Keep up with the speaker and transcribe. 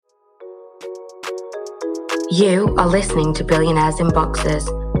You are listening to Billionaires in Boxes,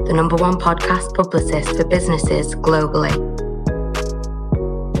 the #1 podcast publicist for businesses globally.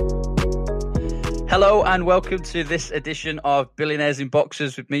 Hello and welcome to this edition of Billionaires in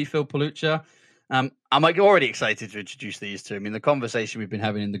Boxes with me, Phil Palucha. I'm already excited to introduce these two. I mean, the conversation we've been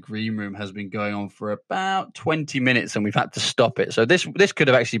having in the green room has been going on for about 20 minutes and we've had to stop it. So this could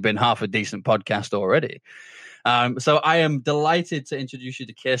have actually been half a decent podcast already. So I am delighted to introduce you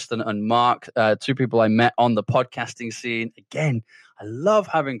to Kirsten and Mark, two people I met on the podcasting scene. Again, I love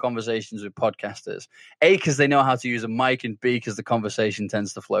having conversations with podcasters. A, because they know how to use a mic, and B, because the conversation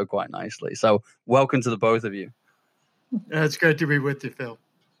tends to flow quite nicely. So welcome to the both of you. It's great to be with you, Phil.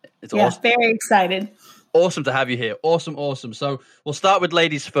 It's awesome. Very excited. Awesome to have you here. Awesome. So we'll start with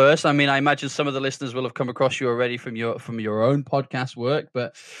ladies first. I mean, I imagine some of the listeners will have come across you already from your own podcast work,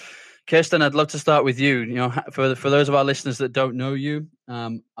 but Kirsten, I'd love to start with you. You know, for those of our listeners that don't know you,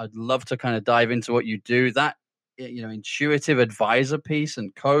 I'd love to kind of dive into what you do. That, you know, intuitive advisor piece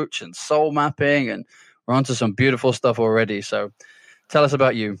and coach and soul mapping, and we're onto some beautiful stuff already. So tell us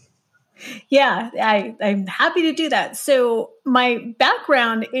about you. Yeah, I'm happy to do that. So my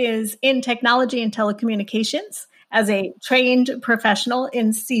background is in technology and telecommunications as a trained professional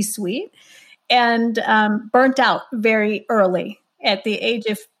in C-suite, and burnt out very early. At the age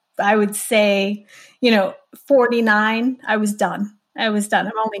of, I would say, 49, I was done. I'm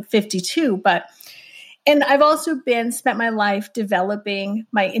only 52, and I've also spent my life developing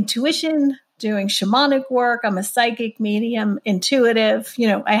my intuition, doing shamanic work. I'm a psychic, medium, intuitive.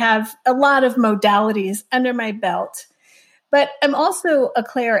 I have a lot of modalities under my belt, but I'm also a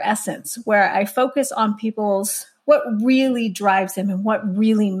clairessence where I focus on what really drives them and what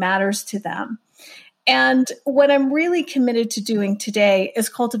really matters to them. And what I'm really committed to doing today is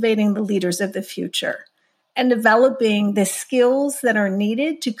cultivating the leaders of the future and developing the skills that are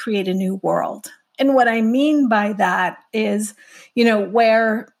needed to create a new world. And what I mean by that is,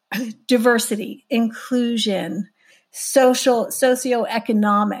 where diversity, inclusion,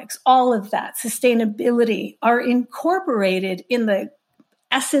 socioeconomics, all of that, sustainability are incorporated in the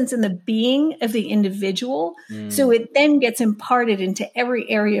essence and the being of the individual. So it then gets imparted into every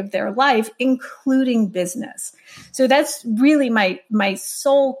area of their life, including business. So that's really my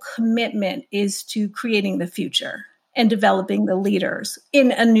sole commitment, is to creating the future and developing the leaders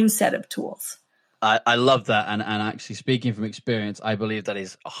in a new set of tools. I love that. And actually, speaking from experience, I believe that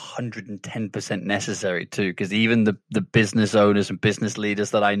is 110% necessary too, because even the business owners and business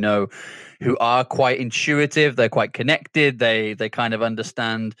leaders that I know who are quite intuitive, they're quite connected, they kind of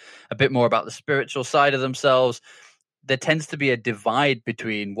understand a bit more about the spiritual side of themselves. There tends to be a divide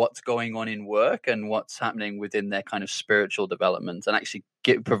between what's going on in work and what's happening within their kind of spiritual development, and actually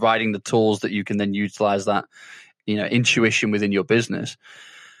providing the tools that you can then utilize that, intuition within your business.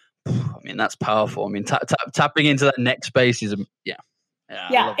 I mean, that's powerful. I mean, tapping into that next space is, yeah,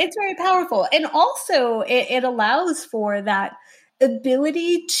 it's very powerful. And also it allows for that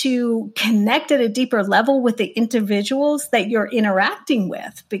ability to connect at a deeper level with the individuals that you're interacting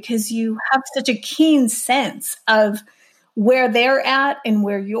with, because you have such a keen sense of where they're at and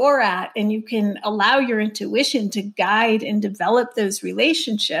where you're at, and you can allow your intuition to guide and develop those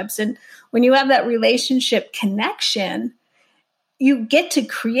relationships. And when you have that relationship connection, you get to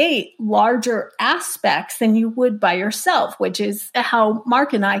create larger aspects than you would by yourself, which is how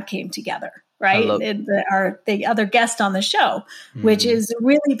Mark and I came together, right? The other guest on the show, which has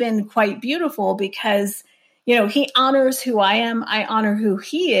really been quite beautiful, because, he honors who I am, I honor who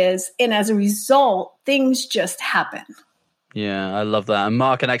he is, and as a result, things just happen. Yeah, I love that. And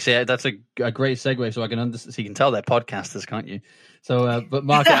Mark, and actually, that's a great segue, so I can understand. So you can tell they're podcasters, can't you? So, but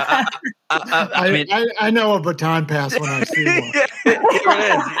Mark, I mean, I know a baton pass when I see one. Here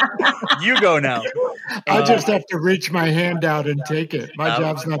it is. You go now. I just have to reach my hand out and take it. My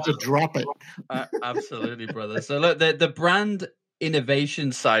job's not to drop it. Absolutely, brother. So look, the brand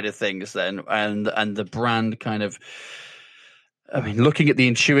innovation side of things, then, and the brand kind of, I mean, looking at the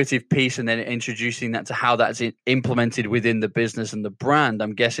intuitive piece and then introducing that to how that's implemented within the business and the brand,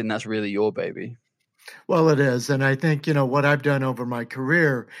 I'm guessing that's really your baby. Well, it is. And I think, what I've done over my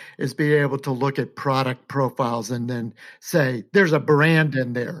career is be able to look at product profiles and then say, there's a brand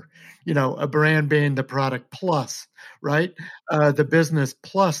in there, a brand being the product plus, right? The business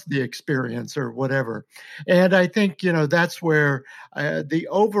plus the experience or whatever. And I think, that's where the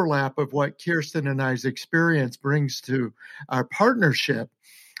overlap of what Kirsten and I's experience brings to our partnership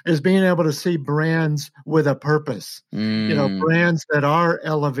is being able to see brands with a purpose, brands that are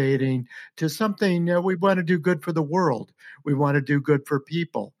elevating to something. We want to do good for the world. We want to do good for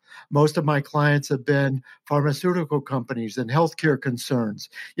people. Most of my clients have been pharmaceutical companies and healthcare concerns.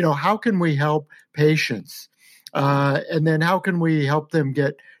 How can we help patients? And then how can we help them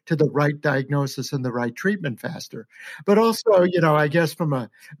get to the right diagnosis and the right treatment faster? But also, I guess from a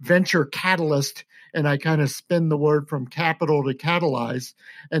venture catalyst, and I kind of spin the word from capital to catalyze,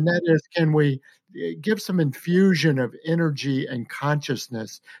 and that is, can we give some infusion of energy and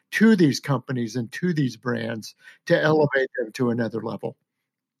consciousness to these companies and to these brands to elevate them to another level?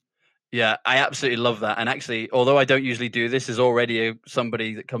 Yeah, I absolutely love that. And actually, although I don't usually do this, is already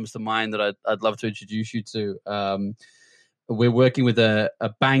somebody that comes to mind that I'd love to introduce you to. We're working with a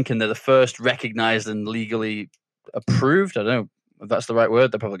bank, and they're the first recognized and legally approved. I don't know if that's the right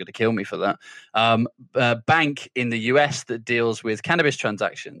word. They're probably going to kill me for that. Bank in the US that deals with cannabis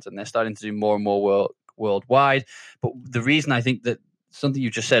transactions, and they're starting to do more and more worldwide. But the reason I think that something you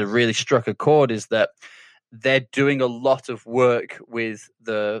just said really struck a chord is that they're doing a lot of work with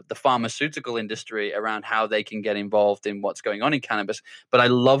the pharmaceutical industry around how they can get involved in what's going on in cannabis. But I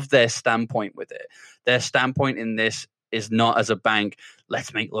love their standpoint with it. Their standpoint in this is not as a bank,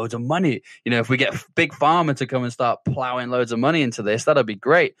 let's make loads of money. If we get big pharma to come and start plowing loads of money into this, that'll be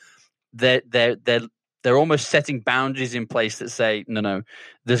great. They're almost setting boundaries in place that say, no,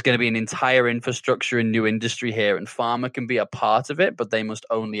 there's going to be an entire infrastructure and new industry here, and pharma can be a part of it, but they must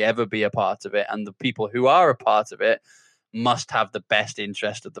only ever be a part of it. And the people who are a part of it must have the best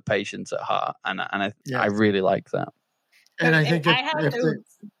interest of the patients at heart. And I really like that. And I think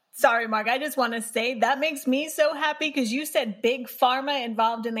sorry, Mark, I just want to say that makes me so happy because you said big pharma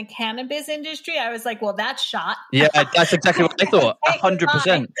involved in the cannabis industry. I was like, well, that's shot. Yeah, that's exactly what I thought.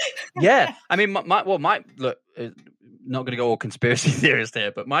 100%. Yeah. I mean, my look, not going to go all conspiracy theorist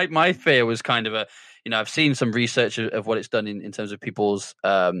here, but my fear was kind of I've seen some research of what it's done in terms of people's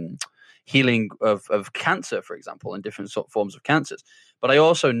healing of cancer, for example, and different forms of cancers. But I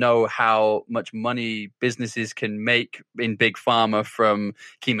also know how much money businesses can make in big pharma from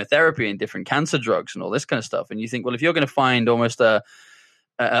chemotherapy and different cancer drugs and all this kind of stuff. And you think, well, if you're going to find almost an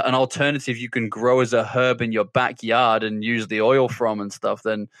alternative you can grow as a herb in your backyard and use the oil from and stuff,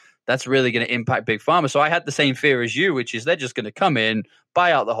 then that's really going to impact big pharma. So I had the same fear as you, which is they're just going to come in,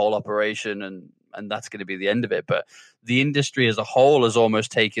 buy out the whole operation, and that's going to be the end of it. But the industry as a whole has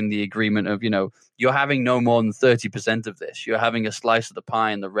almost taken the agreement of, you're having no more than 30% of this. You're having a slice of the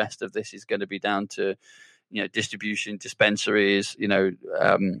pie, and the rest of this is going to be down to, distribution, dispensaries,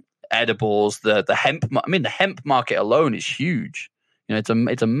 edibles, the hemp. I mean, the hemp market alone is huge. It's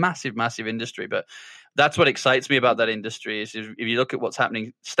a massive, massive industry. But that's what excites me about that industry is if you look at what's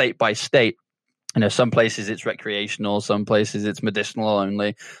happening state by state. Some places it's recreational, some places it's medicinal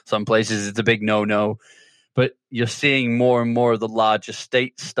only, some places it's a big no-no. But you're seeing more and more of the larger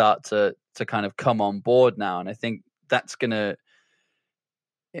states start to kind of come on board now. And I think that's going to,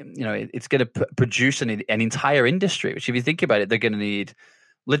 it's going to produce an entire industry, which if you think about it, they're going to need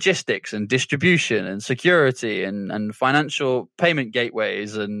logistics and distribution and security and financial payment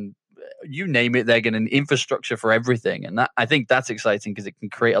gateways and you name it, they're getting infrastructure for everything. And I think that's exciting because it can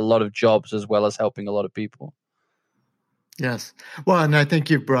create a lot of jobs as well as helping a lot of people. Yes. Well, and I think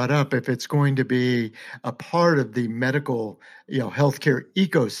you've brought up if it's going to be a part of the medical, healthcare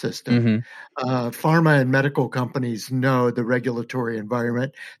ecosystem, pharma and medical companies know the regulatory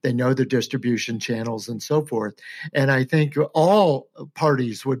environment, they know the distribution channels and so forth. And I think all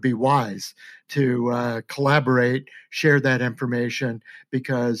parties would be wise to collaborate, share that information,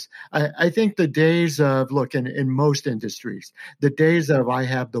 because I think the days of, look, in most industries, the days of I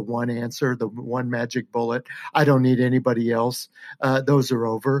have the one answer, the one magic bullet, I don't need anybody else, those are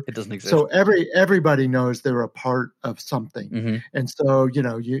over. It doesn't exist. So everybody knows they're a part of something. And so,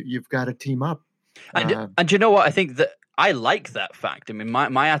 you've got to team up. And you know what? I think that I like that fact. I mean,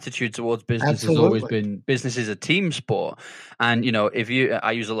 my attitude towards business has always been business is a team sport. And,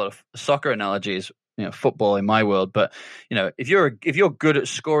 I use a lot of soccer analogies, football in my world. But, if you're good at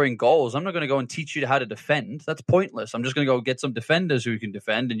scoring goals, I'm not going to go and teach you how to defend. That's pointless. I'm just going to go get some defenders who can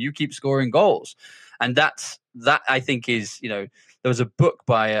defend and you keep scoring goals. And that I think is, there was a book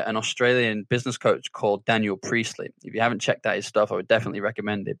by an Australian business coach called Daniel Priestley. If you haven't checked out his stuff, I would definitely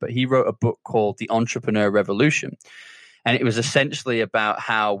recommend it. But he wrote a book called The Entrepreneur Revolution. And it was essentially about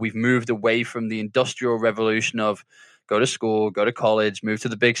how we've moved away from the industrial revolution of go to school, go to college, move to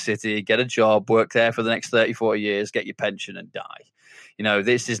the big city, get a job, work there for the next 30, 40 years, get your pension and die.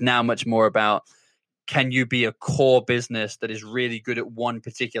 This is now much more about, can you be a core business that is really good at one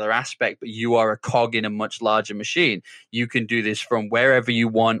particular aspect, but you are a cog in a much larger machine? You can do this from wherever you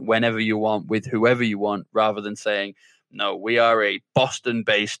want, whenever you want, with whoever you want, rather than saying, No, we are a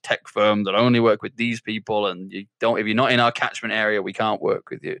Boston-based tech firm that only work with these people, and if you're not in our catchment area, we can't work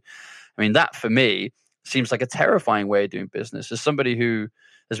with you. I mean, that for me seems like a terrifying way of doing business. As somebody who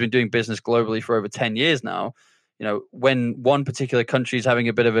has been doing business globally for over 10 years now, when one particular country is having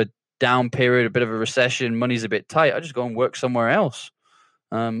a bit of a down period, a bit of a recession, money's a bit tight, I just go and work somewhere else.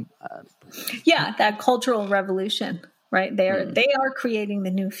 That cultural revolution, right? They are creating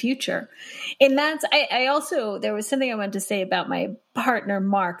the new future. And that's, I also, there was something I wanted to say about my partner,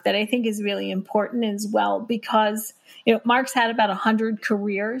 Mark, that I think is really important as well, because, Mark's had about 100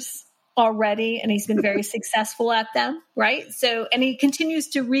 careers already, and he's been very successful at them, right? So, and he continues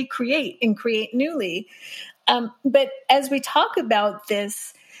to recreate and create newly. But as we talk about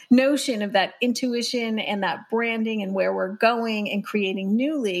this notion of that intuition and that branding and where we're going and creating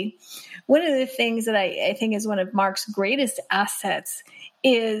newly, one of the things that I think is one of Mark's greatest assets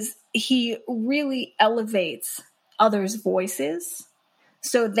is he really elevates others' voices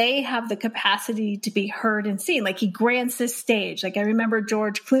so they have the capacity to be heard and seen. Like, he grants this stage. Like, I remember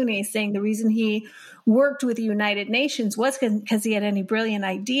George Clooney saying the reason he worked with the United Nations was because he had any brilliant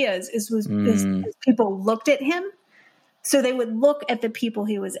ideas is people looked at him. So they would look at the people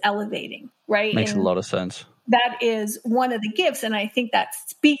he was elevating, right? Makes a lot of sense. That is one of the gifts. And I think that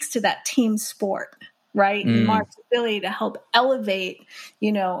speaks to that team sport, right? And Mark's ability to help elevate,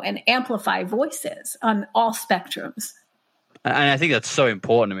 and amplify voices on all spectrums. And I think that's so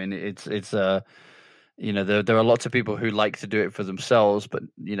important. I mean, it's there are lots of people who like to do it for themselves, but,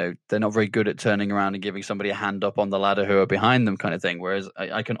 they're not very good at turning around and giving somebody a hand up on the ladder who are behind them, kind of thing. Whereas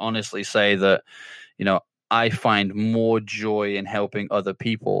I can honestly say that, I find more joy in helping other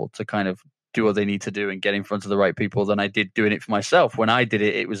people to kind of do what they need to do and get in front of the right people than I did doing it for myself. When I did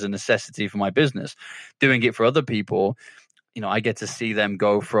it, it was a necessity for my business. Doing it for other people, I get to see them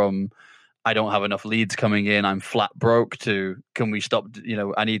go from, I don't have enough leads coming in, I'm flat broke, to, can we stop,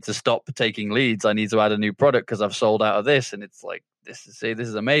 I need to stop taking leads. I need to add a new product because I've sold out of this. And it's like, this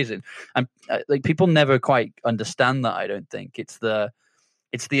is amazing. And like, people never quite understand that. I don't think it's the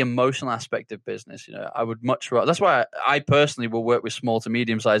emotional aspect of business. I would much rather, that's why I personally will work with small to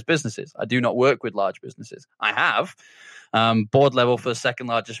medium-sized businesses. I do not work with large businesses. I have board level for the second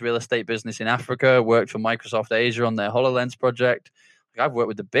largest real estate business in Africa, worked for Microsoft Asia on their HoloLens project. I've worked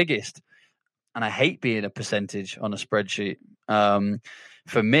with the biggest, and I hate being a percentage on a spreadsheet.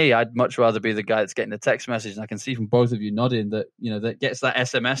 For me, I'd much rather be the guy that's getting the text message, and I can see from both of you nodding that, that gets that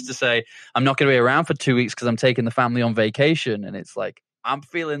SMS to say, I'm not going to be around for 2 weeks because I'm taking the family on vacation. And it's like, I'm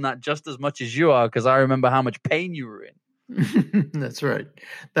feeling that just as much as you are, because I remember how much pain you were in. That's right.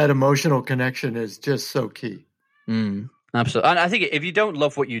 That emotional connection is just so key. Absolutely. And I think if you don't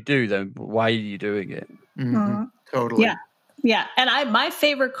love what you do, then why are you doing it? Totally. Yeah. Yeah. And my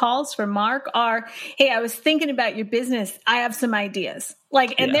favorite calls from Mark are, hey, I was thinking about your business. I have some ideas.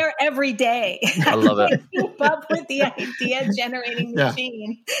 And they're every day. I love it. Keep up with the idea generating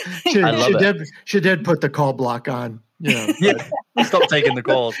machine. She did put the call block on. Stop taking the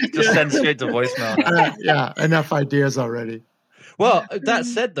calls. Just send straight to voicemail. Enough ideas already. Well, that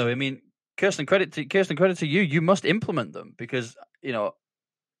said, though, I mean, Kirsten, credit to you. You must implement them, because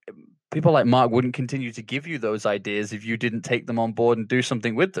people like Mark wouldn't continue to give you those ideas if you didn't take them on board and do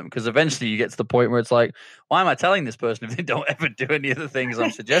something with them. Because eventually you get to the point where it's like, why am I telling this person if they don't ever do any of the things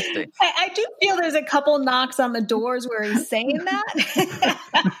I'm suggesting? I do feel there's a couple knocks on the doors where he's saying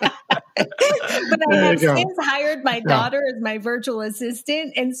that. But I have since hired my daughter as my virtual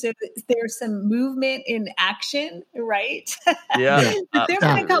assistant. And so there's some movement in action, right? Yeah. There's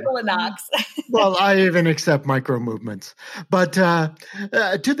been a couple of knocks. Well, I even accept micro movements. But to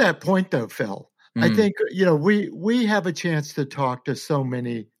that point, though, Phil, I think, we have a chance to talk to so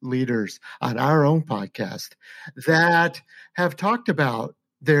many leaders on our own podcast that have talked about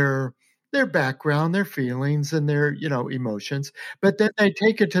their background, their feelings, and their, emotions. But then they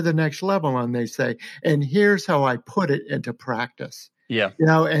take it to the next level and they say, and here's how I put it into practice. Yeah.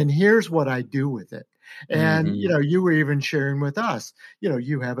 And here's what I do with it. And, you were even sharing with us,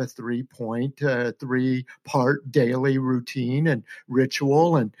 you have a 3-part daily routine and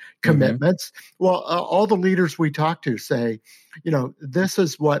ritual and commitments. Well, all the leaders we talk to say, this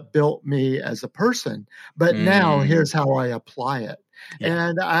is what built me as a person, but now here's how I apply it. Yeah.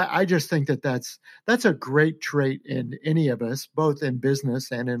 And I just think that's a great trait in any of us, both in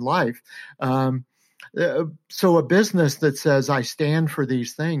business and in life. So a business that says, I stand for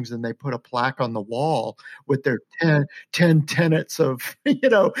these things, and they put a plaque on the wall with their 10 tenets of,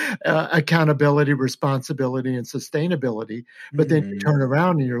 accountability, responsibility, and sustainability. But then you turn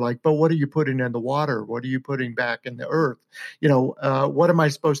around and you're like, but what are you putting in the water? What are you putting back in the earth? What am I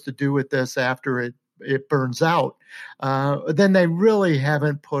supposed to do with this after it it burns out, then they really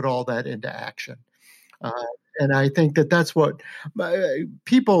haven't put all that into action. And I think that that's what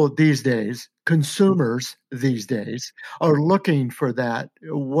people these days, consumers these days, are looking for. That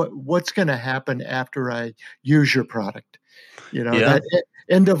what's going to happen after I use your product? That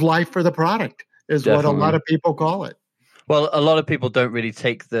end of life for the product is Definitely. What a lot of people call it. Well, a lot of people don't really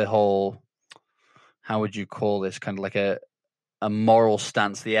take the whole, how would you call this, kind of like a moral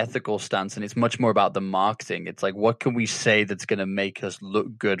stance, the ethical stance, and it's much more about the marketing. It's like, what can we say that's going to make us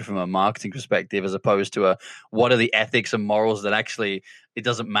look good from a marketing perspective, as opposed to what are the ethics and morals that actually, it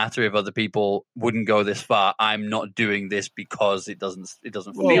doesn't matter if other people wouldn't go this far. I'm not doing this because it doesn't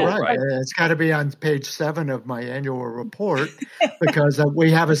feel right. It's got to be on page 7 of my annual report because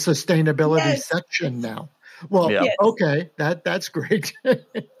we have a sustainability section now. Well, okay, that's great.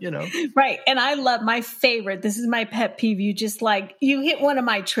 Right. And I love my favorite. This is my pet peeve. You hit one of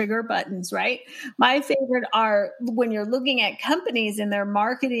my trigger buttons, right? My favorite are when you're looking at companies and their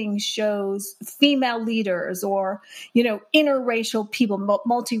marketing shows female leaders or, interracial people,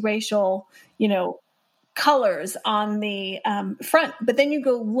 multiracial, colors on the front. But then you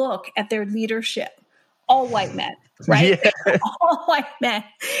go look at their leadership, all white men. Right? Yeah. All white men.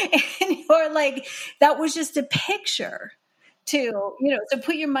 And you're like, that was just a picture to, so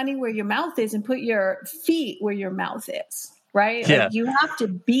put your money where your mouth is and put your feet where your mouth is. Right. Yeah. Like, you have to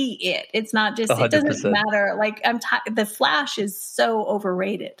be it. It's not just, 100%. It doesn't matter. Like the flash is so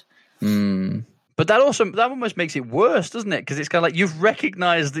overrated. But that almost makes it worse, doesn't it? Because it's kind of like you've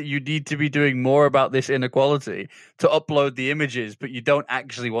recognized that you need to be doing more about this inequality to upload the images, but you don't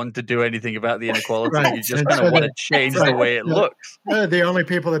actually want to do anything about the inequality. Right. You just kind of want to change the way it looks. The only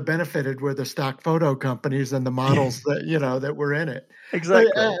people that benefited were the stock photo companies and the models that were in it.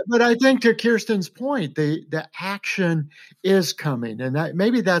 Exactly. But I think, to Kirsten's point, the action is coming, and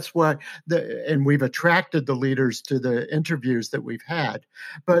maybe that's why. And we've attracted the leaders to the interviews that we've had,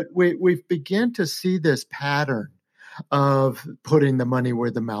 but we've begun to see this pattern of putting the money where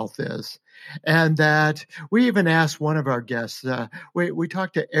the mouth is, and that we even asked one of our guests. We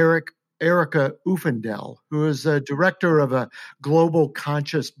talked to Erica Ufendel, who is a director of a global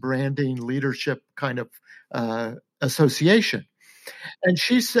conscious branding leadership kind of association. And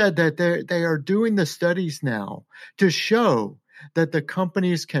she said that they are doing the studies now to show that the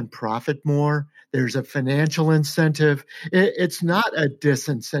companies can profit more. There's a financial incentive. It's not a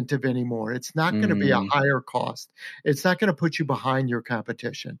disincentive anymore. It's not going to be a higher cost. It's not going to put you behind your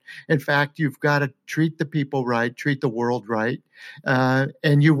competition. In fact, you've got to treat the people right, treat the world right,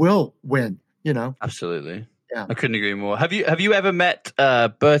 and you will win. Absolutely. Yeah, I couldn't agree more. Have you ever met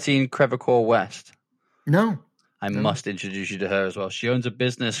Bertine Crevecoeur West? No. I must introduce you to her as well. She owns a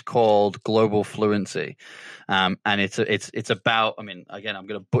business called Global Fluency, and it's about. I mean, again, I'm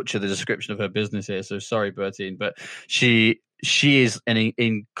going to butcher the description of her business here, so sorry, Bertine. But she is an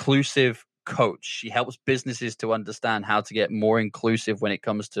inclusive coach. She helps businesses to understand how to get more inclusive when it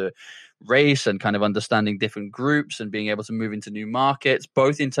comes to race and kind of understanding different groups and being able to move into new markets,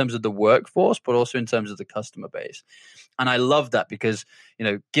 both in terms of the workforce, but also in terms of the customer base. And I love that because,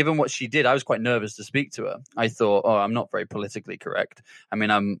 given what she did, I was quite nervous to speak to her. I thought, I'm not very politically correct. I mean,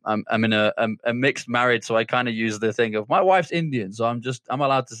 I'm in a mixed marriage, so I kind of use the thing of my wife's Indian, so I'm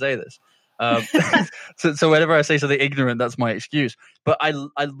allowed to say this. So whenever I say something ignorant, that's my excuse. But I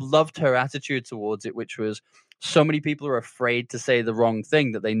loved her attitude towards it, which was so many people are afraid to say the wrong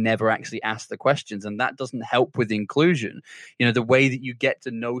thing that they never actually ask the questions. And that doesn't help with inclusion. The way that you get to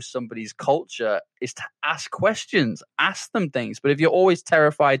know somebody's culture is to ask questions, ask them things. But if you're always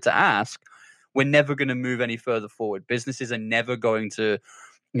terrified to ask, we're never going to move any further forward. Businesses are never going to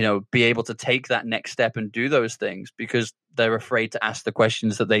be able to take that next step and do those things because they're afraid to ask the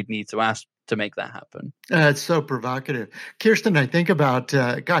questions that they'd need to ask to make that happen. It's so provocative. Kirsten, I think about,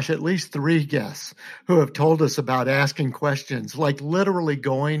 at least 3 guests who have told us about asking questions, like literally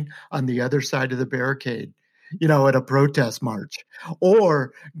going on the other side of the barricade, at a protest march,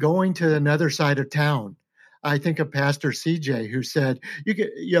 or going to another side of town. I think of Pastor CJ, who said,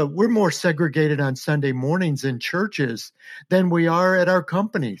 we're more segregated on Sunday mornings in churches than we are at our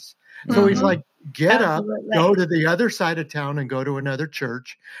companies. So he's like, get Absolutely. Up, go to the other side of town and go to another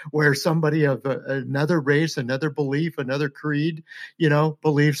church where somebody of another race, another belief, another creed,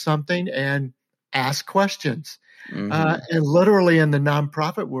 believes something and ask questions. And literally in the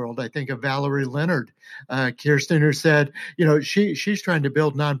nonprofit world, I think of Valerie Leonard, Kirsten, who said, she's trying to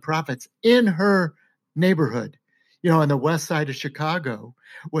build nonprofits in her neighborhood, on the west side of Chicago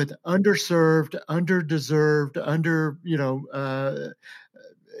with underserved, underdeserved,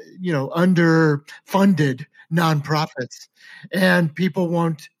 underfunded nonprofits, and people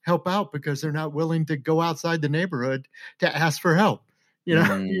won't help out because they're not willing to go outside the neighborhood to ask for help.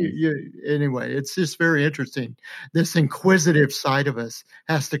 Anyway, it's just very interesting. This inquisitive side of us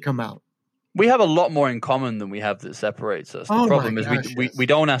has to come out. We have a lot more in common than we have that separates us. The problem is we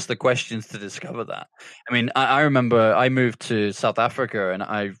don't ask the questions to discover that. I mean, I remember I moved to South Africa, and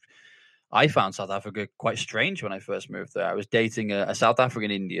I found South Africa quite strange when I first moved there. I was dating a South African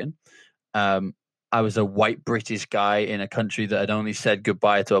Indian. I was a white British guy in a country that had only said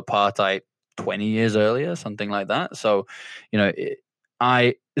goodbye to apartheid 20 years earlier, something like that. So,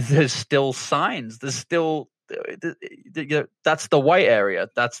 there's still signs. There's still that's the white area,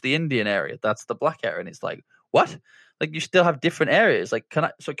 that's the Indian area, that's the black area, and it's like, what? Like, you still have different areas. Like, can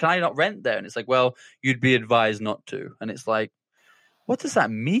I not rent there? And it's like, well, you'd be advised not to. And it's like, what does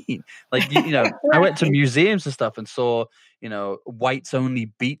that mean? Like, right. I went to museums and stuff and saw, whites only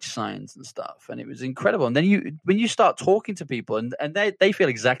beach signs and stuff, and it was incredible. And then when you start talking to people, and they feel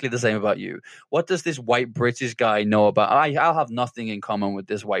exactly the same about you. What does this white British guy know about? I'll have nothing in common with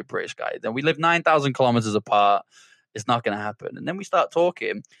this white British guy. Then we live 9,000 kilometers apart. It's not going to happen. And then we start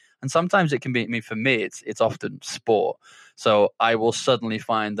talking, and sometimes it can be. I mean, for me, it's often sport. So I will suddenly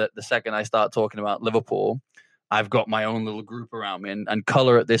find that the second I start talking about Liverpool, I've got my own little group around me, and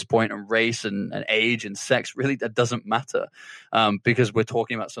color at this point, and race and age and sex, really, that doesn't matter, because we're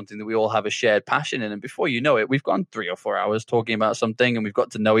talking about something that we all have a shared passion in. And before you know it, we've gone 3 or 4 hours talking about something, and we've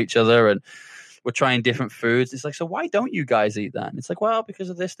got to know each other, and we're trying different foods. It's like, so why don't you guys eat that? And it's like, well, because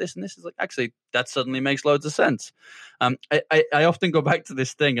of this, and this. Is like, actually, that suddenly makes loads of sense. I often go back to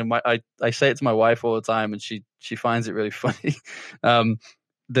this thing, and I say it to my wife all the time, and she finds it really funny.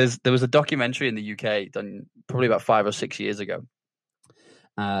 There was a documentary in the UK done probably about 5 or 6 years ago,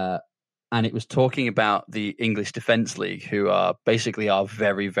 and it was talking about the English Defence League, who are basically our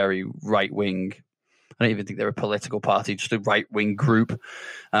very, very right wing. I don't even think they're a political party, just a right wing group.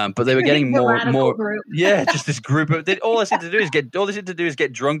 But they were getting more group. Yeah, just this group. All they seem to do is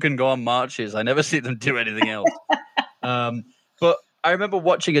get drunk and go on marches. I never see them do anything else. But I remember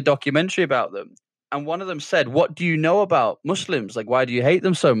watching a documentary about them. And one of them said, what do you know about Muslims? Like, why do you hate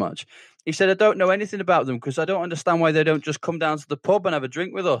them so much? He said, I don't know anything about them because I don't understand why they don't just come down to the pub and have a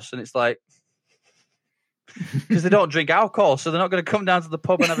drink with us. And it's like, because they don't drink alcohol, so they're not going to come down to the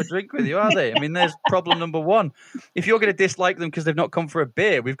pub and have a drink with you, are they? I mean, there's problem number one. If you're going to dislike them because they've not come for a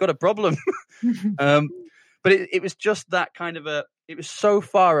beer, we've got a problem. But it was just that kind of it was so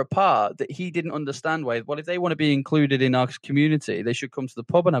far apart that he didn't understand why. Well, if they want to be included in our community, they should come to the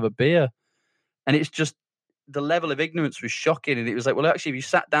pub and have a beer. And it's just, the level of ignorance was shocking. And it was like, well, actually, if you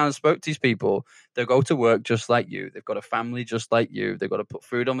sat down and spoke to these people, they'll go to work just like you. They've got a family just like you. They've got to put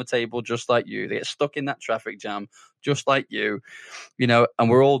food on the table just like you. They get stuck in that traffic jam just like you, and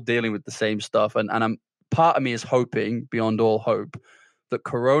we're all dealing with the same stuff. And part of me is hoping, beyond all hope, that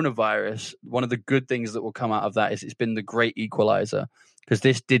coronavirus, one of the good things that will come out of that is it's been the great equalizer, because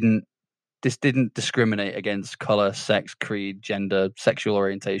this didn't discriminate against color, sex, creed, gender, sexual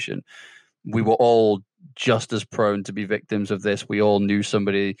orientation. We were all just as prone to be victims of this. We all knew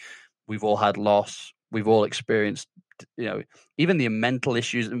somebody. We've all had loss. We've all experienced, even the mental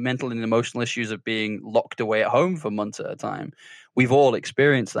and emotional issues of being locked away at home for months at a time. We've all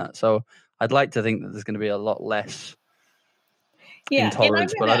experienced that. So I'd like to think that there's going to be a lot less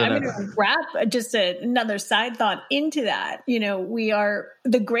intolerance, but I don't know. I'm going to wrap just another side thought into that. We are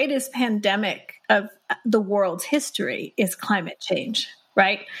the greatest pandemic of the world's history is climate change.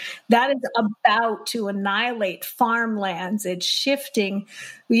 Right? That is about to annihilate farmlands. It's shifting.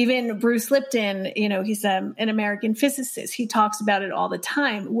 Even Bruce Lipton, he's an American physicist. He talks about it all the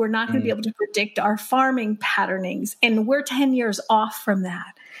time. We're not going to be able to predict our farming patternings. And we're 10 years off from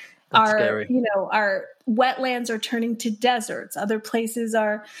that. That's scary. Our wetlands are turning to deserts. Other places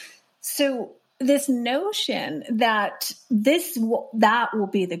are. So this notion that that will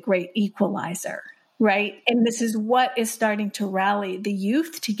be the great equalizer. Right. And this is what is starting to rally the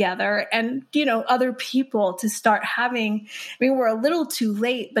youth together and, other people to start having. We're a little too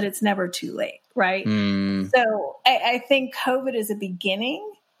late, but it's never too late. Right. So I think COVID is a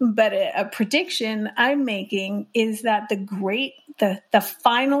beginning, but a prediction I'm making is that the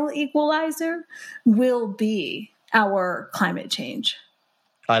final equalizer will be our climate change.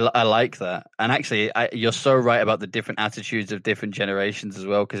 I like that. And actually, you're so right about the different attitudes of different generations as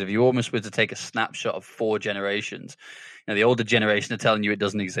well. Because if you almost were to take a snapshot of 4 generations, the older generation are telling you it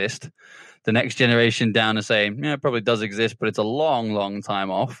doesn't exist. The next generation down are saying, it probably does exist, but it's a long, long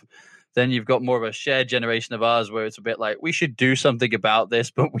time off. Then you've got more of a shared generation of ours where it's a bit like, we should do something about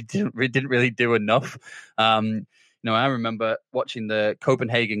this, but we didn't really do enough. I remember watching the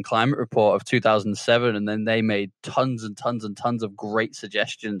Copenhagen Climate Report of 2007, and then they made tons and tons and tons of great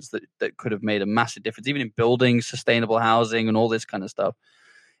suggestions that could have made a massive difference, even in building sustainable housing and all this kind of stuff.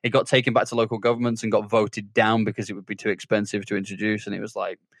 It got taken back to local governments and got voted down because it would be too expensive to introduce. And it was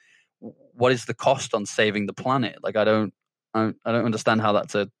like, what is the cost on saving the planet? Like, I don't understand how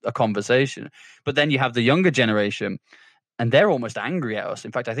that's a conversation. But then you have the younger generation, and they're almost angry at us.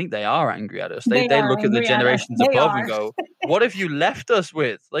 In fact, I think they are angry at us. They look at the generations above and go, what have you left us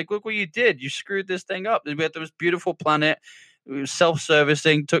with? Like, look what you did. You screwed this thing up. We had this beautiful planet. It was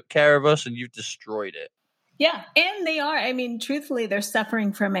self-servicing, took care of us, and you've destroyed it. Yeah. And they are, I mean, truthfully, they're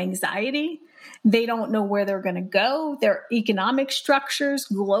suffering from anxiety. They don't know where they're going to go. Their economic structures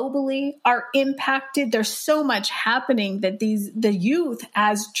globally are impacted. There's so much happening that the youth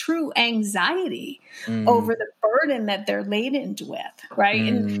has true anxiety over the burden that they're laden with, right?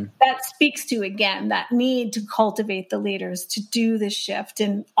 And that speaks to, again, that need to cultivate the leaders to do the shift.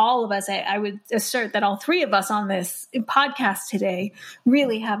 And all of us, I would assert that all three of us on this podcast today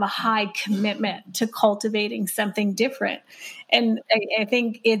really have a high commitment to cultivating something different. And I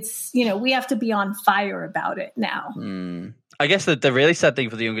think it's, we have to be on fire about it now. I guess the really sad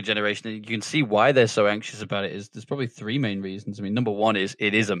thing for the younger generation, you can see why they're so anxious about it, is there's probably three main reasons. I mean, number one is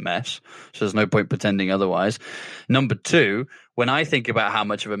it is a mess, so there's no point pretending otherwise. Number two, when I think about how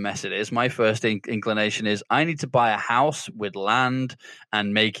much of a mess it is, my first inclination is I need to buy a house with land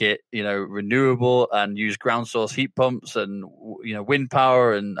and make it, renewable, and use ground source heat pumps and, wind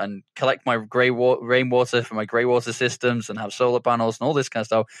power and collect my rainwater from my grey water systems and have solar panels and all this kind of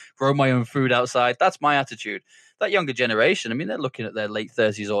stuff, grow my own food outside. That's my attitude. That younger generation, I mean, they're looking at their late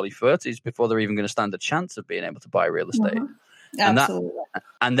 30s, early 30s before they're even going to stand a chance of being able to buy real estate. Absolutely.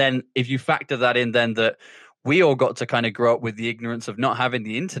 And then if you factor that in, then that we all got to kind of grow up with the ignorance of not having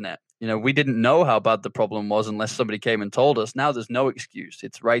the internet. We didn't know how bad the problem was unless somebody came and told us. Now there's no excuse.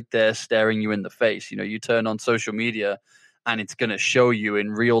 It's right there staring you in the face. You turn on social media and it's going to show you in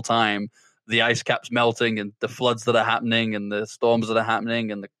real time the ice caps melting and the floods that are happening and the storms that are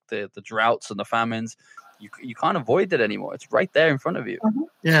happening and the droughts and the famines. You can't avoid it anymore. It's right there in front of you.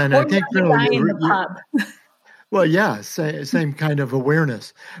 Yeah, and or I think in the pub. Well, yeah, same kind of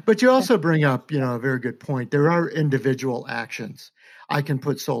awareness. But you also bring up, a very good point. There are individual actions. I can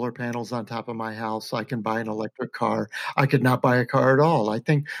put solar panels on top of my house. I can buy an electric car. I could not buy a car at all. I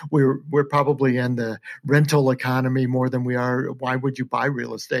think we're probably in the rental economy more than we are. Why would you buy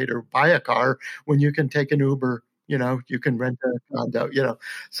real estate or buy a car when you can take an Uber? You can rent a condo,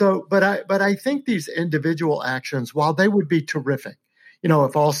 So, but I think these individual actions, while they would be terrific,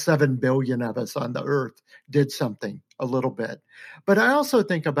 if all 7 billion of us on the earth did something a little bit. But I also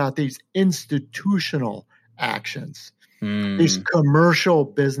think about these institutional actions, these commercial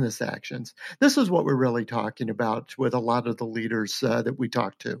business actions. This is what we're really talking about with a lot of the leaders that we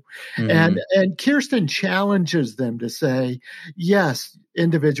talk to. And Kirsten challenges them to say, yes,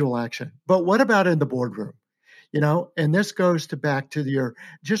 individual action. But what about in the boardroom? And this goes back to your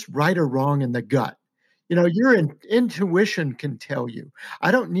just right or wrong in the gut. Your intuition can tell you.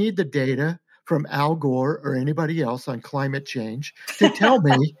 I don't need the data from Al Gore or anybody else on climate change to tell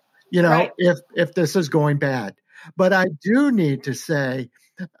me, right. if this is going bad. But I do need to say,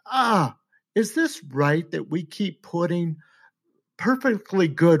 is this right that we keep putting perfectly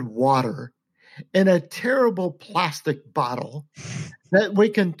good water in a terrible plastic bottle that we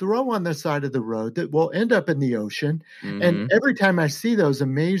can throw on the side of the road that will end up in the ocean? And every time I see those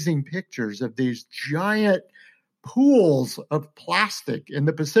amazing pictures of these giant pools of plastic in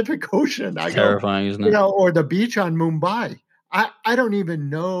the Pacific Ocean, I terrifying, isn't it? Or the beach on Mumbai, I don't even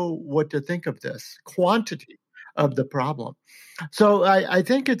know what to think of this quantity of the problem. So I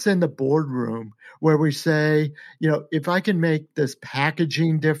think it's in the boardroom where we say, if I can make this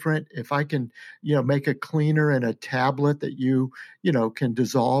packaging different, if I can, make it cleaner in a tablet that you can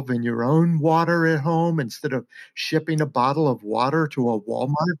dissolve in your own water at home instead of shipping a bottle of water to a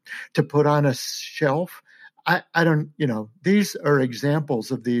Walmart to put on a shelf. I don't, these are examples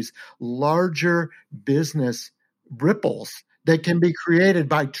of these larger business ripples that can be created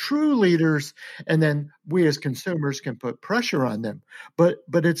by true leaders, and then we as consumers can put pressure on them. But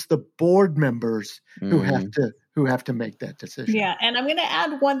it's the board members who have to make that decision. Yeah, and I'm going to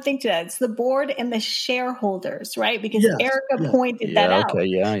add one thing to that. It's the board and the shareholders, right? Because Erica pointed that out.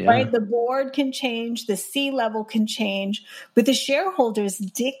 Right, the board can change, the C-level can change, but the shareholders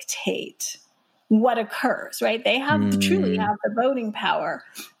dictate what occurs, right? They truly have the voting power.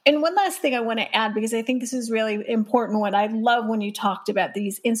 And one last thing I want to add, because I think this is really important. What I love when you talked about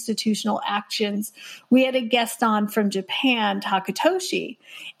these institutional actions, we had a guest on from Japan, Takatoshi,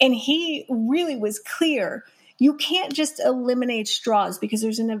 and he really was clear. you can't just eliminate straws because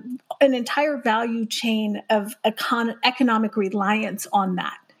there's an entire value chain of economic reliance on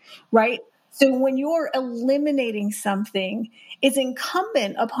that, right? So when you're eliminating something, it's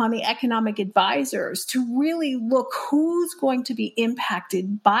incumbent upon the economic advisors to really look who's going to be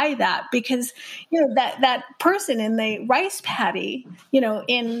impacted by that, because that person in the rice paddy,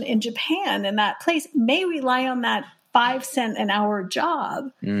 in Japan, in that place, may rely on that 5-cent an hour job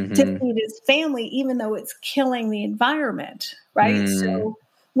to feed his family, even though it's killing the environment, right? So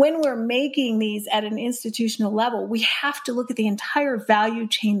when we're making these at an institutional level, we have to look at the entire value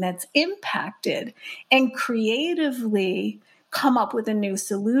chain that's impacted and creatively come up with a new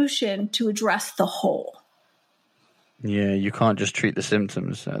solution to address the whole. Yeah, you can't just treat the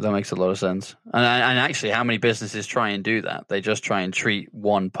symptoms. That makes a lot of sense. And actually, how many businesses try and do that? They just try and treat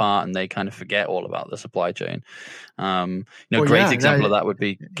one part, and they kind of forget all about the supply chain. Great example of that would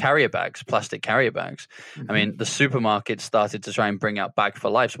be carrier bags, plastic carrier bags. I mean, the supermarkets started to try and bring out Bag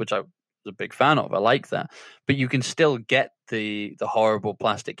for Life, which I was a big fan of. I like that. But you can still get the horrible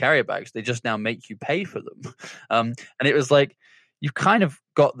plastic carrier bags. They just now make you pay for them. And it was like, you've kind of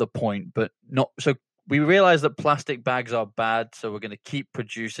got the point, but not so. We realize that plastic bags are bad, so we're going to keep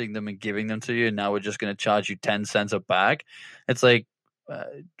producing them and giving them to you. And now we're just going to charge you 10 cents a bag. It's like,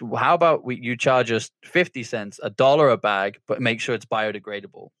 how about you charge us 50 cents, $1 a bag, but make sure it's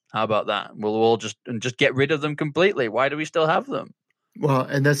biodegradable? How about that? We'll all just get rid of them completely. Why do we still have them? Well,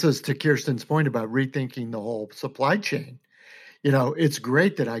 and this is to Kirsten's point about rethinking the whole supply chain. It's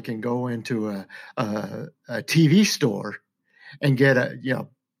great that I can go into a TV store and get a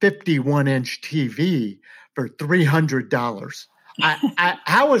 51-inch TV for $300.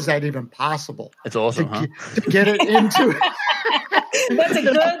 How is that even possible? It's awesome, to get it into. That's a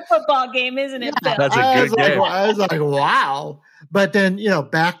good football game, isn't it, Phil? That's a good game. I was like, wow. But then,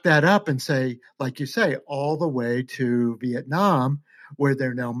 back that up and say, like you say, all the way to Vietnam, where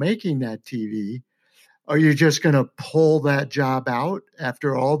they're now making that TV. Are you just going to pull that job out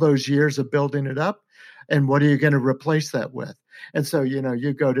after all those years of building it up? And what are you going to replace that with? And so,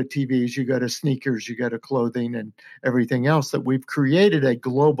 you go to TVs, you go to sneakers, you go to clothing and everything else that we've created a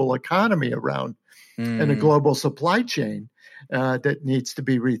global economy around and a global supply chain that needs to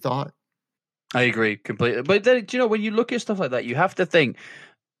be rethought. I agree completely. But then, when you look at stuff like that, you have to think,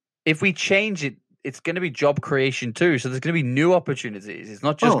 if we change it, it's going to be job creation too. So there's going to be new opportunities. It's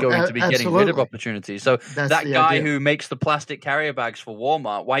not just going to be getting rid of opportunities. So that's that guy idea. Who makes the plastic carrier bags for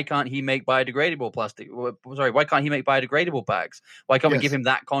Walmart, why can't he make biodegradable plastic? Why can't he make biodegradable bags? Why can't we give him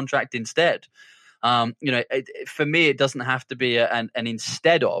that contract instead? For me, it doesn't have to be an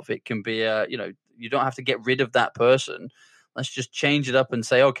instead of. It can be you don't have to get rid of that person. Let's just change it up and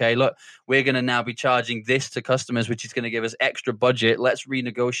say, okay, look, we're going to now be charging this to customers, which is going to give us extra budget. Let's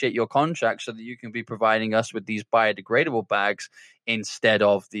renegotiate your contract so that you can be providing us with these biodegradable bags instead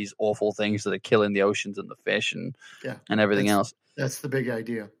of these awful things that are killing the oceans and the fish and everything else. That's the big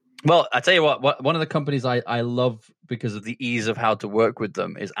idea. Well, I tell you what, one of the companies I love because of the ease of how to work with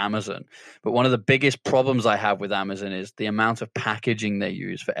them is Amazon. But one of the biggest problems I have with Amazon is the amount of packaging they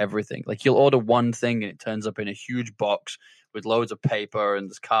use for everything. Like, you'll order one thing and it turns up in a huge box with loads of paper and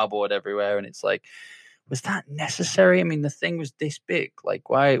there's cardboard everywhere. And it's like, was that necessary? I mean, the thing was this big. Like,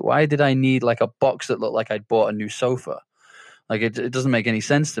 why did I need like a box that looked like I'd bought a new sofa? Like, it doesn't make any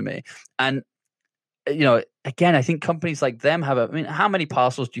sense to me. And again, I think companies like them have how many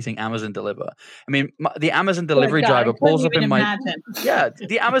parcels do you think Amazon deliver? I mean, the Amazon delivery driver pulls up in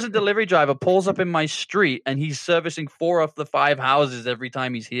the Amazon delivery driver pulls up in my street and he's servicing 4 of the 5 houses every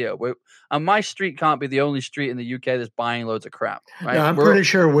time he's here. And my street can't be the only street in the UK that's buying loads of crap. Right? Yeah, I'm pretty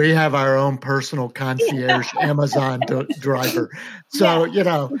sure we have our own personal concierge Amazon driver. So,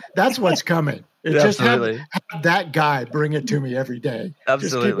 that's what's coming. Just have that guy bring it to me every day.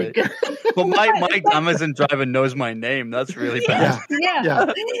 Absolutely. Well, my Amazon driver knows my name. That's really bad. Yeah.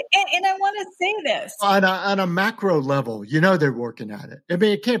 And I want to say this. On a macro level, they're working at it. I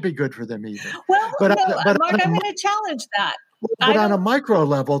mean, it can't be good for them either. Well, but Mark, I'm going to challenge that. But on a micro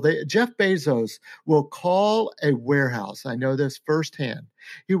level, Jeff Bezos will call a warehouse. I know this firsthand.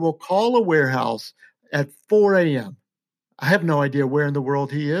 He will call a warehouse at 4 a.m. I have no idea where in the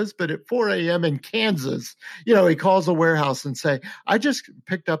world he is, but at 4 a.m. in Kansas, he calls a warehouse and say, I just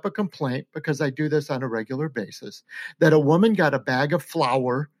picked up a complaint because I do this on a regular basis, that a woman got a bag of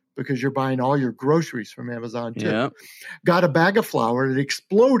flour, because you're buying all your groceries from Amazon too, got a bag of flour. It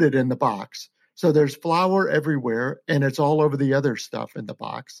exploded in the box. So there's flour everywhere and it's all over the other stuff in the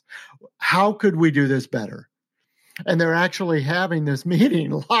box. How could we do this better? And they're actually having this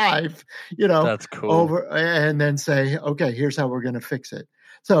meeting live, that's cool. over, and then say, okay, here's how we're going to fix it.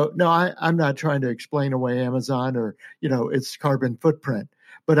 So no, I'm not trying to explain away Amazon or, its carbon footprint,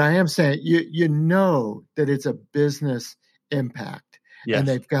 but I am saying you know that it's a business impact, and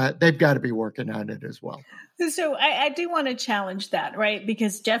they've got to be working on it as well. So I do want to challenge that, right?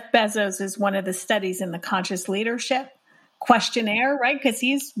 Because Jeff Bezos is one of the studies in the Conscious Leadership questionnaire, right? Because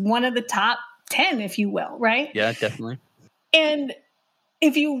he's one of the top 10, if you will, right? Yeah, definitely. And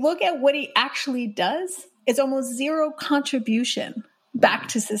if you look at what he actually does, it's almost zero contribution back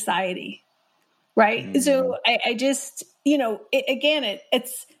to society, right? So I just,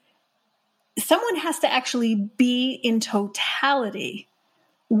 it's someone has to actually be in totality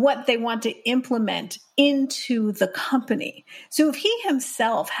what they want to implement into the company. So if he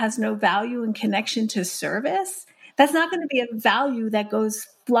himself has no value and connection to service, that's not going to be a value that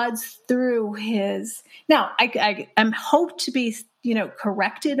floods through his. Now, I'm hope to be,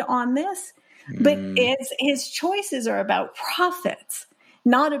 corrected on this, but his choices are about profits,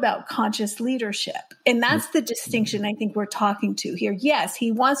 not about conscious leadership. And that's the distinction I think we're talking to here. Yes,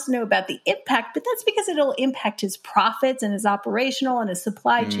 he wants to know about the impact, but that's because it'll impact his profits and his operational and his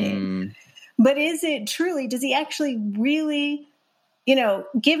supply chain. But is it truly, does he actually really,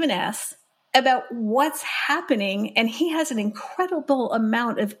 give an S about what's happening? And he has an incredible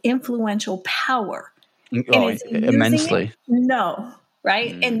amount of influential power. Immensely. No,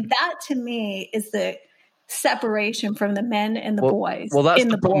 right? And that to me is the separation from the men and the boys. Well, that's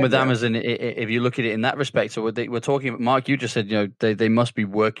the problem with Amazon. If you look at it in that respect, so we're talking. Mark, you just said they must be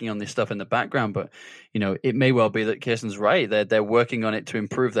working on this stuff in the background, but it may well be that Kirsten's right. They're working on it to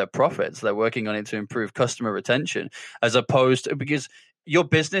improve their profits. They're working on it to improve customer retention, as opposed to, because your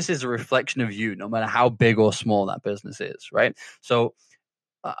business is a reflection of you, no matter how big or small that business is, right? So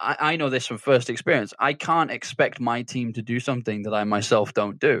I know this from first experience. I can't expect my team to do something that I myself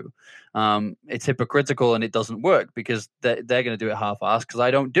don't do. It's hypocritical and it doesn't work because they're going to do it half-assed because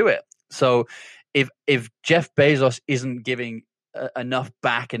I don't do it. So if Jeff Bezos isn't giving enough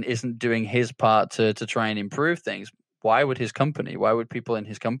back and isn't doing his part to try and improve things, why would people in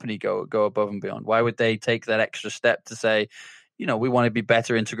his company go above and beyond? Why would they take that extra step to say, we want to be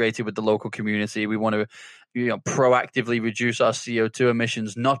better integrated with the local community. We want to, proactively reduce our CO2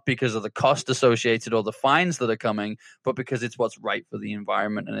 emissions, not because of the cost associated or the fines that are coming, but because it's what's right for the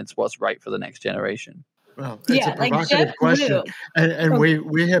environment and it's what's right for the next generation. Well, it's a provocative question. And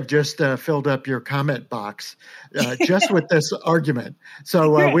we have just filled up your comment box just with this argument.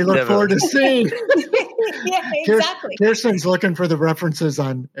 So we look forward to seeing. Yeah, exactly. Kirsten's looking for the references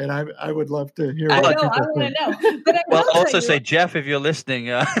on, and I would love to hear. I want to know. But well, also say, Jeff, if you're listening,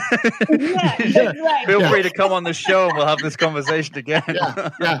 feel free to come on the show and we'll have this conversation again.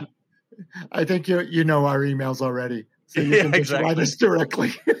 Yeah. I think you know our emails already, so you can just write us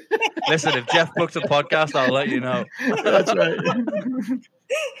directly. Listen, if Jeff books a podcast, I'll let you know. That's right.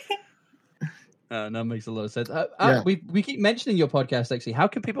 That makes a lot of sense. We keep mentioning your podcast, actually. How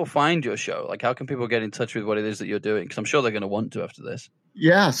can people find your show? Like, how can people get in touch with what it is that you're doing? Because I'm sure they're going to want to after this.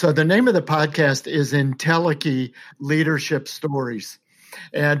 Yeah. So the name of the podcast is Entelechy Leadership Stories.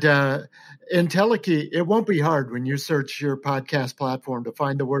 And Entelechy, it won't be hard when you search your podcast platform to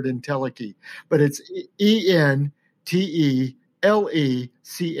find the word Entelechy, but it's ENTELECHY.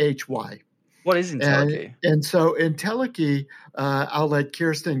 What is Entelechy? And so Entelechy, I'll let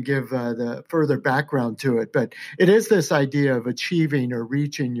Kirsten give the further background to it, but it is this idea of achieving or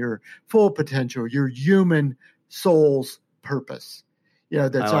reaching your full potential, your human soul's purpose,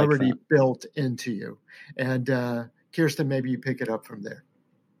 that's already built into you. And Kirsten, maybe you pick it up from there.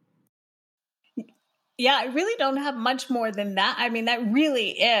 Yeah, I really don't have much more than that. I mean, that really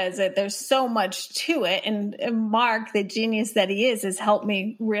is it. There's so much to it. And Mark, the genius that he is, has helped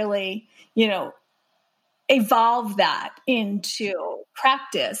me really, evolve that into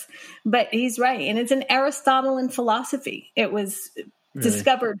practice. But he's right. And it's an Aristotelian philosophy. It was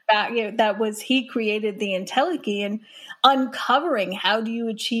discovered back, he created the Entelechy and uncovering how do you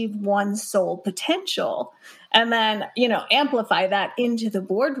achieve one's soul potential and then, amplify that into the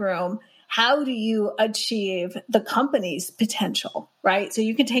boardroom. How do you achieve the company's potential, right? So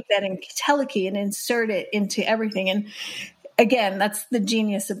you can take that Entelechy and insert it into everything. And again, that's the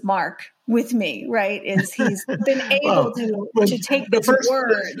genius of Mark with me, right? Is he's been able to take this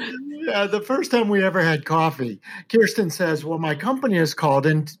word. Yeah, the first time we ever had coffee, Kirsten says, well, my company is called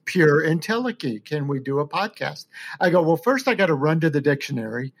Pure Entelechy. Can we do a podcast? I go, well, first I got to run to the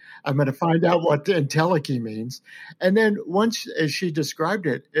dictionary. I'm going to find out what Entelechy means. And then once, as she described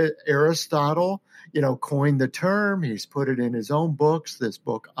it, Aristotle, coined the term. He's put it in his own books, this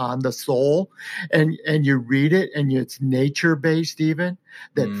book On the Soul. And you read it and it's nature-based even,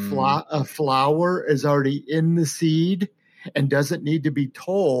 that a flower is already in the seed and doesn't need to be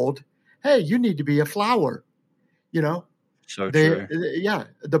told, hey, you need to be a flower. So true.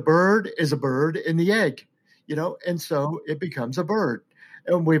 The bird is a bird in the egg, and so it becomes a bird.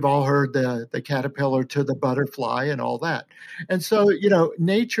 And we've all heard the caterpillar to the butterfly and all that. And so,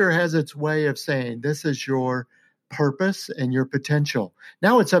 nature has its way of saying, this is your purpose and your potential.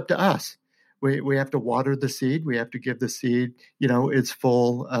 Now it's up to us. We have to water the seed. We have to give the seed, its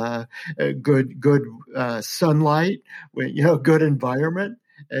full, good sunlight, good environment,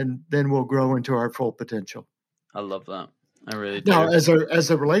 and then we'll grow into our full potential. I love that. I really do. Now, as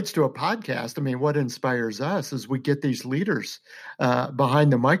it relates to a podcast, I mean, what inspires us is we get these leaders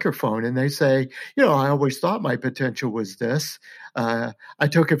behind the microphone, and they say, I always thought my potential was this. I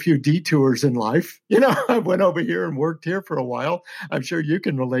took a few detours in life. I went over here and worked here for a while. I'm sure you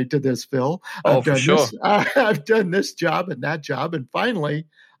can relate to this, Phil. I've done this job and that job, and finally,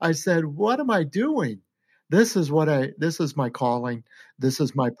 I said, "What am I doing? This is my calling. This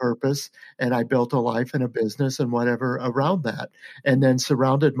is my purpose." And I built a life and a business and whatever around that, and then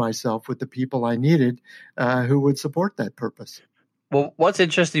surrounded myself with the people I needed who would support that purpose. Well, what's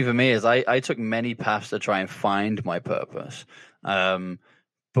interesting for me is I took many paths to try and find my purpose. But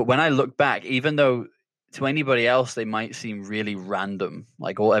when I look back, even though to anybody else they might seem really random,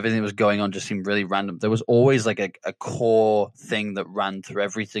 like everything that was going on just seemed really random, there was always like a core thing that ran through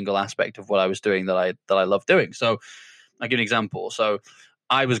every single aspect of what I was doing that I love doing. So I'll give you an example. So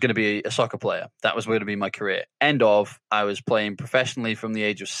I was going to be a soccer player. That was going to be my career. I was playing professionally from the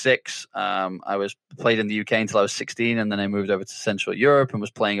age of 6. I played in the UK until I was 16, and then I moved over to Central Europe and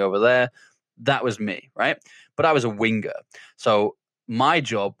was playing over there. That was me, right? But I was a winger. So my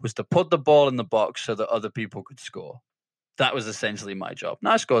job was to put the ball in the box so that other people could score. That was essentially my job.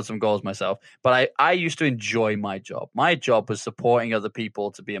 Now, I scored some goals myself, but I used to enjoy my job. My job was supporting other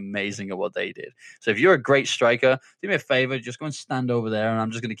people to be amazing at what they did. So if you're a great striker, do me a favor, just go and stand over there, and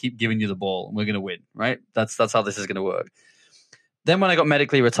I'm just going to keep giving you the ball, and we're going to win, right? That's how this is going to work. Then when I got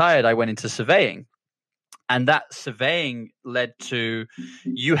medically retired, I went into surveying. And that surveying led to,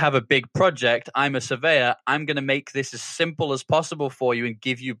 you have a big project. I'm a surveyor. I'm going to make this as simple as possible for you and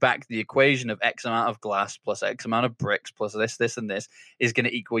give you back the equation of X amount of glass plus X amount of bricks plus this, and this is going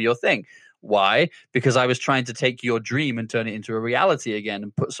to equal your thing. Why? Because I was trying to take your dream and turn it into a reality again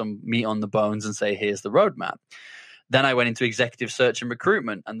and put some meat on the bones and say, here's the roadmap. Then I went into executive search and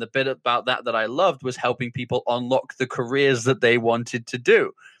recruitment. And the bit about that I loved was helping people unlock the careers that they wanted to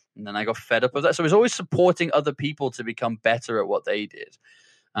do. And then I got fed up with that. So I was always supporting other people to become better at what they did.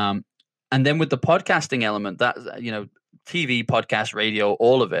 And then with the podcasting element, that, TV, podcast, radio,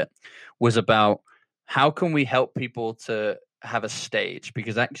 all of it was about how can we help people to have a stage?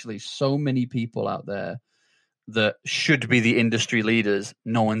 Because actually so many people out there that should be the industry leaders,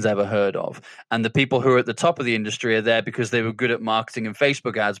 no one's ever heard of. And the people who are at the top of the industry are there because they were good at marketing and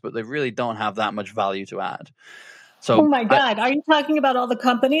Facebook ads, but they really don't have that much value to add. So, oh my God, are you talking about all the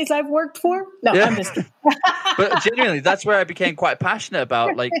companies I've worked for? No, yeah. I'm just kidding. But genuinely, that's where I became quite passionate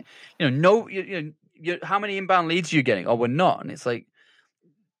about, like, how many inbound leads are you getting? Oh, we're not. And it's like,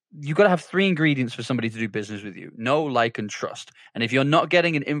 you've got to have 3 ingredients for somebody to do business with you: know, like, and trust. And if you're not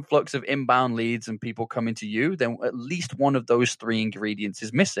getting an influx of inbound leads and people coming to you, then at least one of those 3 ingredients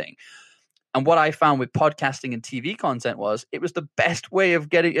is missing. And what I found with podcasting and TV content was it was the best way of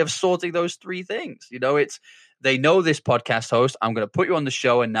sorting those 3 things. They know this podcast host. I'm going to put you on the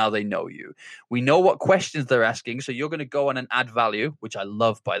show, and now they know you. We know what questions they're asking, so you're going to go on and add value, which I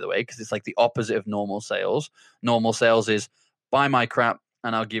love, by the way, because it's like the opposite of normal sales. Normal sales is buy my crap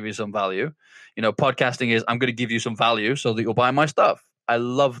and I'll give you some value. Podcasting is I'm going to give you some value so that you'll buy my stuff. I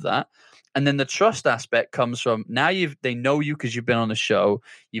love that. And then the trust aspect comes from now they know you because you've been on the show.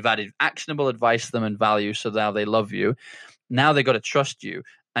 You've added actionable advice to them and value, so now they love you. Now they got to trust you.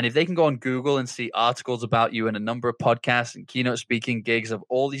 And if they can go on Google and see articles about you and a number of podcasts and keynote speaking gigs of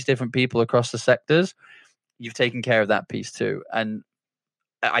all these different people across the sectors, you've taken care of that piece too. And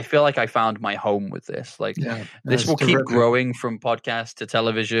I feel like I found my home with this. This will keep growing from podcast to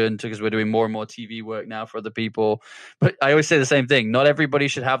television because we're doing more and more TV work now for other people. But I always say the same thing. Not everybody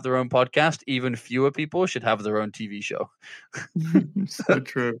should have their own podcast. Even fewer people should have their own TV show. So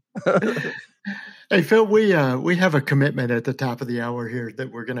true. Hey, Phil, we have a commitment at the top of the hour here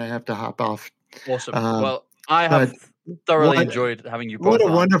that we're going to have to hop off. Awesome. Well, I have thoroughly enjoyed having you both. What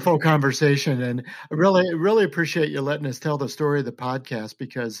a wonderful conversation. And I really appreciate you letting us tell the story of the podcast,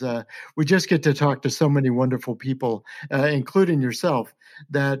 because we just get to talk to so many wonderful people, including yourself,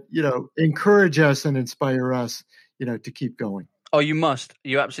 that, encourage us and inspire us, to keep going. Oh, you must.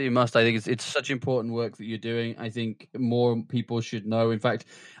 You absolutely must. I think it's such important work that you're doing. I think more people should know. In fact,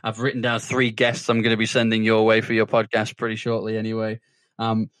 I've written down 3 guests I'm going to be sending your way for your podcast pretty shortly anyway.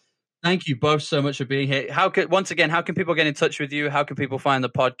 Thank you both so much for being here. How can people get in touch with you? How can people find the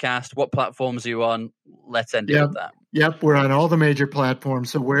podcast? What platforms are you on? Let's end it with that. Yep, we're on all the major platforms.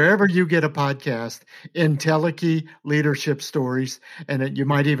 So wherever you get a podcast, Entelechy Leadership Stories, and you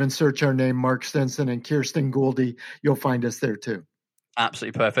might even search our name, Mark Stinson and Kirsten Gouldy, you'll find us there too.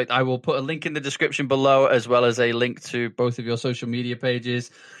 Absolutely perfect. I will put a link in the description below, as well as a link to both of your social media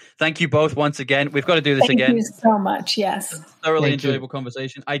pages. Thank you both once again. We've got to do this again. Thank you so much. Yes. Thoroughly enjoyable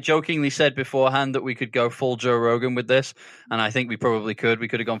conversation. I jokingly said beforehand that we could go full Joe Rogan with this, and I think we probably could. We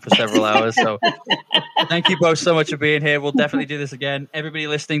could have gone for several hours. So thank you both so much for being here. We'll definitely do this again. Everybody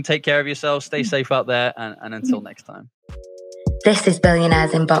listening, take care of yourselves. Stay safe out there. And until next time. This is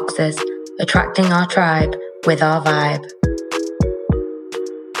Billionaires in Boxes, attracting our tribe with our vibe.